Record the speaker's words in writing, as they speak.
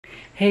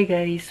Hey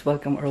guys!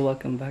 Welcome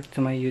back to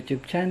my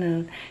YouTube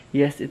channel.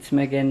 Yes, it's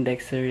me again,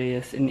 Dexter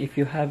Reyes, and if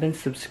you haven't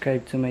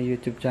subscribed to my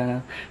YouTube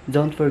channel,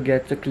 don't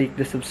forget to click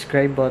the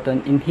subscribe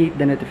button and hit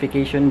the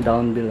notification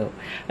down below.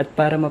 At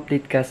para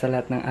ma-update ka sa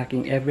lahat ng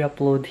aking every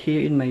upload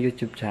here in my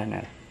YouTube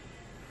channel.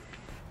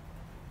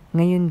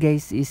 Ngayon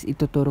guys is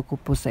ituturo ko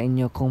po sa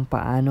inyo kung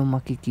paano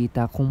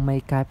makikita kung may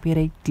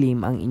copyright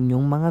claim ang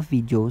inyong mga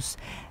videos,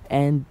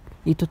 and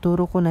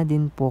ituturo ko na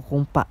din po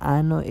kung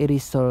paano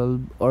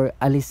i-resolve or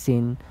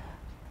alisin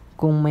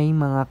kung may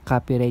mga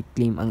copyright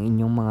claim ang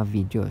inyong mga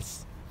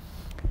videos.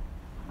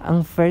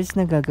 Ang first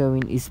na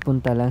gagawin is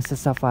punta lang sa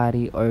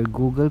Safari or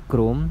Google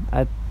Chrome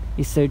at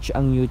i-search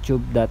ang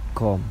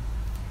youtube.com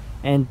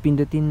and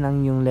pindutin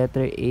lang yung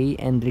letter A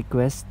and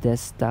request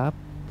desktop.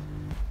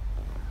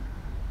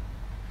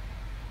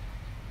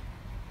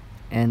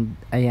 And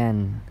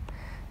ayan,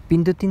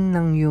 pindutin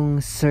lang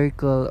yung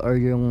circle or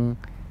yung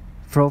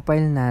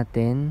profile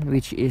natin,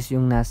 which is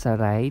yung nasa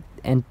right,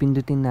 and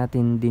pindutin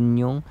natin din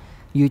yung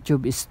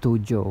YouTube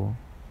Studio.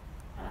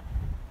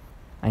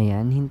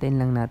 Ayan, hintayin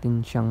lang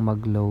natin siyang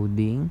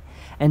mag-loading.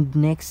 And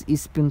next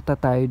is punta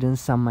tayo dun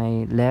sa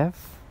may left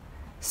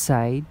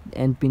side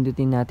and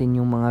pindutin natin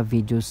yung mga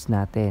videos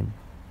natin.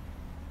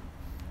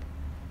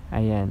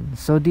 Ayan,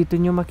 so dito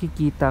nyo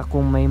makikita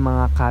kung may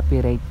mga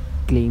copyright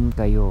claim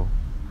kayo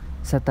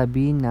sa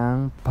tabi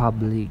ng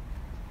public.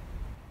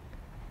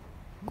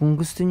 Kung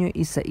gusto nyo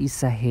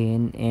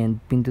isa-isahin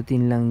and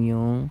pindutin lang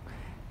yung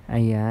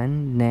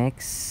ayan,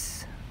 next.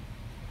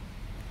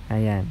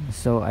 Ayan,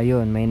 so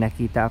ayun, may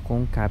nakita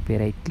akong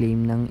copyright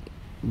claim ng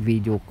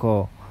video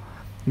ko,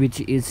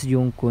 which is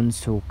yung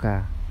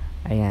Kunsuka.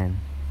 Ayan,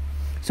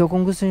 so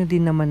kung gusto nyo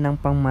din naman ng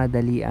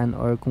pangmadalian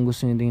or kung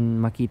gusto nyo din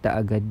makita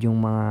agad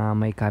yung mga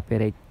may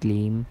copyright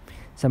claim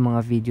sa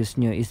mga videos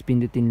nyo, is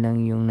pindutin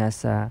lang yung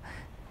nasa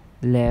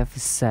left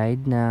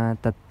side na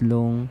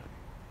tatlong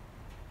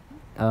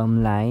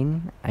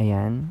line,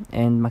 ayan,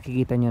 and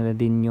makikita nyo na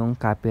din yung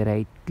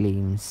copyright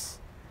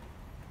claims.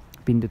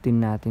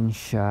 Pindutin natin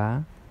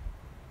siya,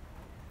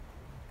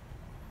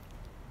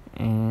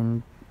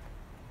 and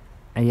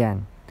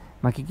ayan,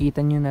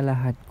 makikita nyo na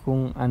lahat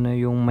kung ano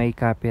yung may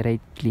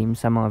copyright claim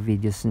sa mga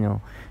videos nyo.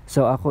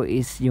 So ako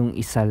is yung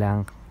isa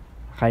lang,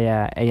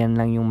 kaya ayan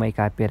lang yung may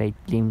copyright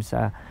claim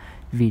sa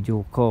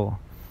video ko.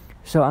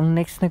 So ang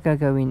next na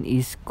gagawin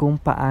is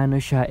kung paano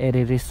siya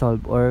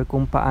i-resolve or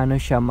kung paano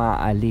siya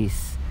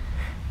maaalis.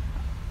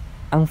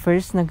 Ang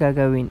first na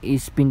gagawin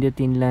is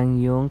pindutin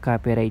lang yung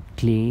copyright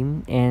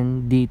claim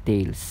and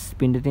details.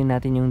 Pindutin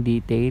natin yung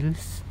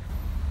details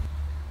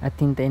at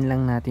hintayin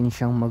lang natin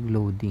siyang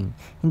mag-loading.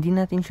 Hindi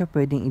natin siya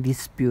pwedeng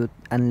i-dispute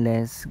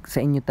unless sa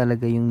inyo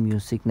talaga yung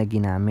music na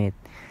ginamit.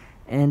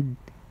 And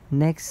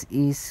next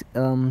is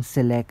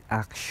select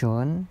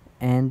action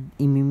and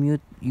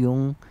i-mute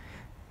yung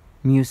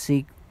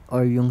music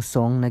or yung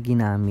song na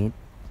ginamit.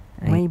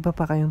 May iba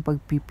pa kayong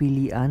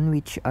pagpipilian,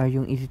 which are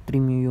yung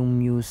i-trim yung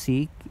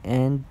music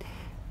and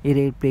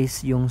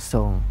i-replace yung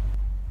song.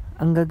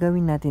 Ang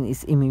gagawin natin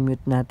is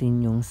i-mute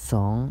natin yung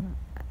song.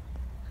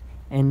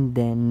 And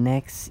then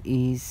next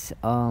is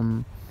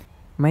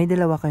may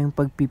dalawa kayong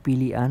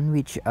pagpipilian,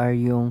 which are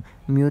yung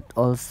mute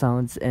all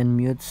sounds and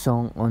mute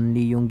song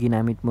only, yung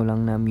ginamit mo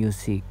lang na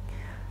music.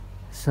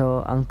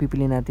 So ang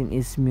pipili natin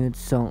is mute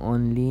song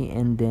only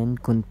and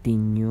then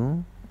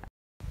continue.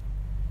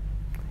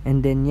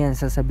 And then yan,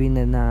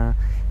 sasabihin na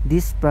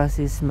this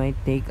process might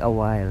take a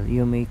while.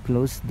 You may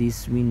close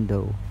this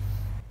window.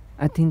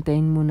 At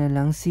hintayin mo na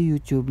lang si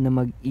YouTube na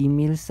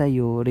mag-email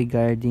sa'yo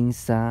regarding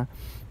sa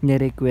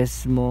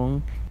nirequest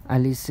mong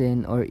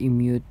alisin or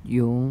i-mute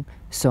yung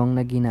song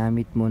na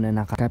ginamit mo na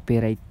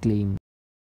naka-copyright claim.